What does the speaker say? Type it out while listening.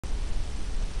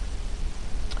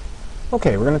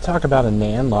Okay, we're going to talk about a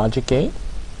NAND logic gate.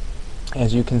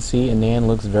 As you can see, a NAND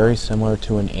looks very similar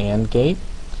to an AND gate,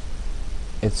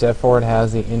 except for it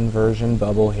has the inversion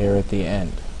bubble here at the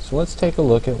end. So let's take a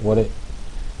look at what it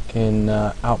can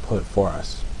output for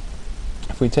us.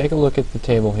 If we take a look at the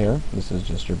table here, this is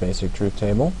just your basic truth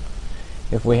table.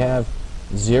 If we have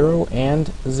 0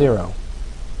 and 0,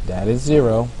 that is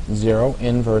 0. 0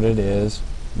 inverted is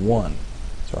 1.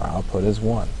 So our output is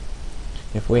 1.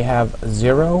 If we have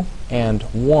 0 and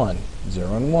 1,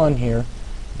 0 and 1 here,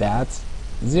 that's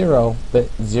 0, but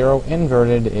 0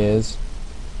 inverted is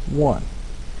 1.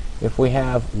 If we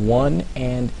have 1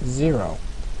 and 0,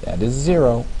 that is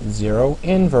 0. 0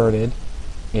 inverted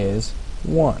is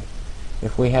 1.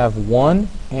 If we have 1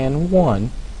 and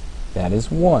 1, that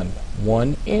is 1.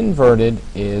 1 inverted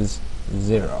is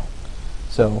 0.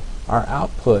 So our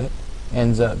output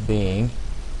ends up being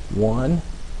 1,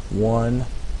 1,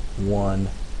 1,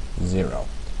 0.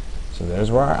 So there's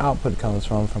where our output comes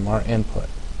from our input.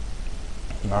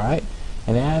 Alright?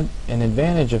 And an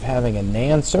advantage of having a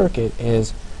NAND circuit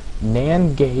is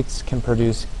NAND gates can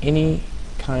produce any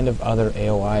kind of other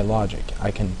AOI logic.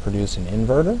 I can produce an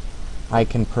inverter, I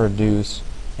can produce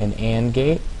an AND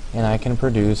gate, and I can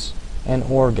produce an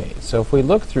OR gate. So if we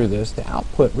look through this, the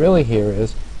output really here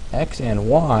is X and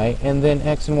Y, and then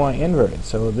X and Y inverted.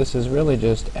 So this is really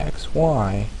just X,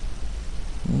 Y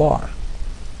bar.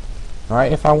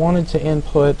 Alright, if I wanted to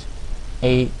input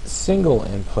a single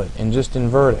input and just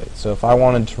invert it, so if I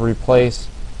wanted to replace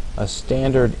a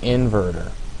standard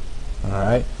inverter,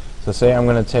 alright, so say I'm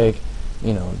going to take,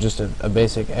 just a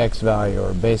basic X value or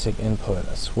a basic input,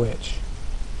 a switch,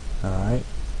 alright,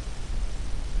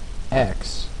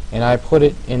 X, and I put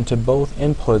it into both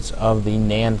inputs of the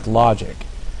NAND logic.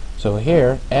 So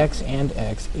here, X and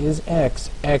X is X.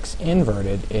 X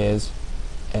inverted is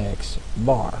X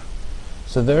bar.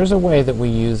 So there's a way that we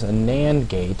use a NAND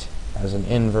gate as an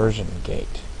inversion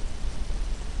gate.